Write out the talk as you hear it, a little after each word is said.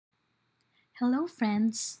Hello,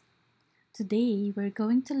 friends! Today we're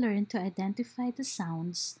going to learn to identify the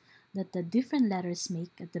sounds that the different letters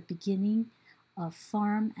make at the beginning of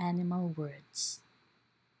farm animal words.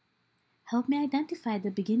 Help me identify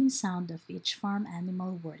the beginning sound of each farm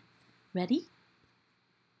animal word. Ready?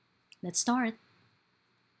 Let's start.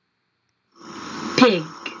 Pig,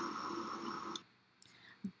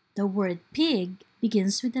 The word pig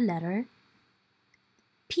begins with the letter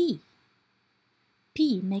P.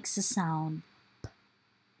 P makes the sound P.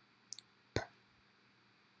 P.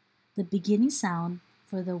 The beginning sound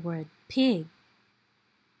for the word pig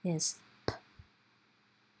is P.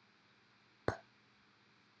 P.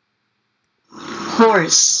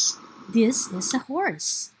 horse, This is a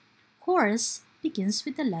horse. Horse begins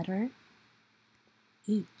with the letter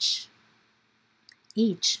H.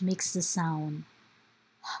 H makes the sound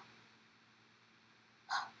H.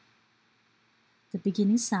 The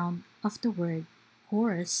beginning sound of the word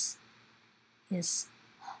horse is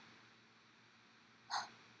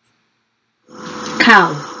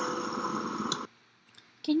cow,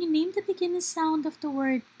 Can you name the beginning sound of the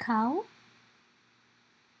word cow?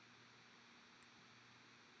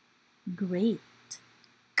 Great.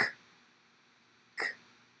 K. K.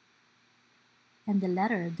 And the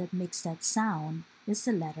letter that makes that sound is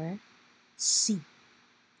the letter C.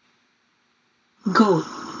 goat,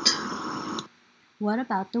 What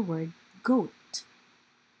about the word goat?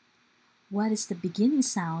 What is the beginning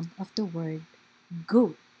sound of the word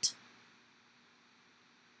goat?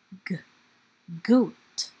 G.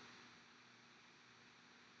 Goat.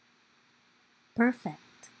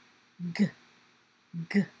 Perfect. G.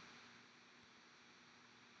 G.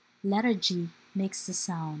 Letter G makes the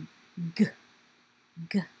sound G.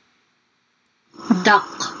 G. duck,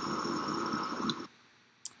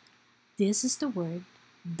 This is the word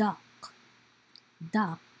duck.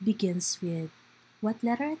 Duck begins with what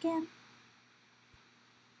letter again?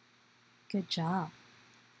 Good job.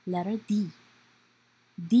 Letter D.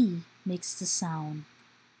 D makes the sound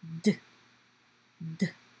D. D.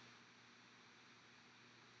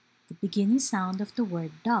 The beginning sound of the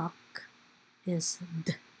word duck is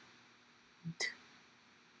D. D.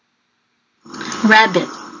 rabbit,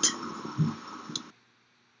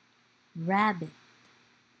 Rabbit.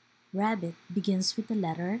 Rabbit begins with the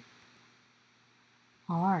letter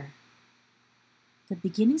R. The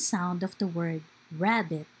beginning sound of the word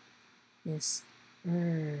rabbit is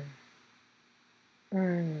R.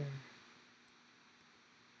 R.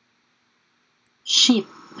 sheep,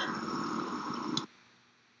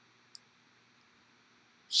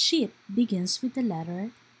 Sheep begins with the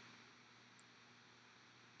letter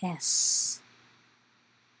S.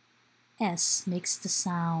 S makes the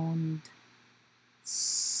sound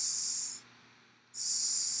S.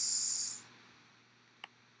 S.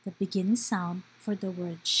 The beginning sound for the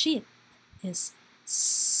word sheep is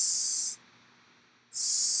S.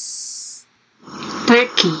 S.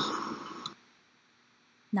 turkey,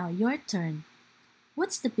 Now your turn.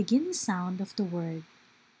 What's the beginning sound of the word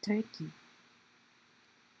turkey?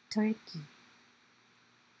 Turkey.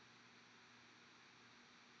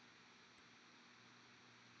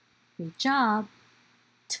 Great job.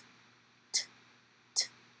 T, t, t.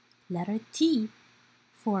 Letter T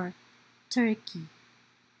for turkey.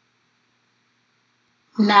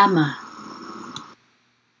 llama,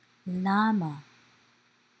 Llama.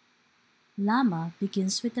 Llama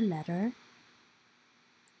begins with the letter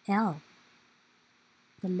L.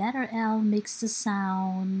 The letter L makes the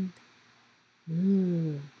sound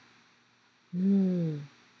L. L.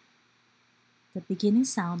 The beginning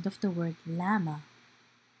sound of the word llama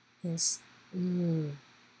is L.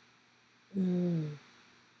 L.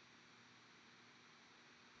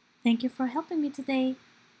 Thank you for helping me today.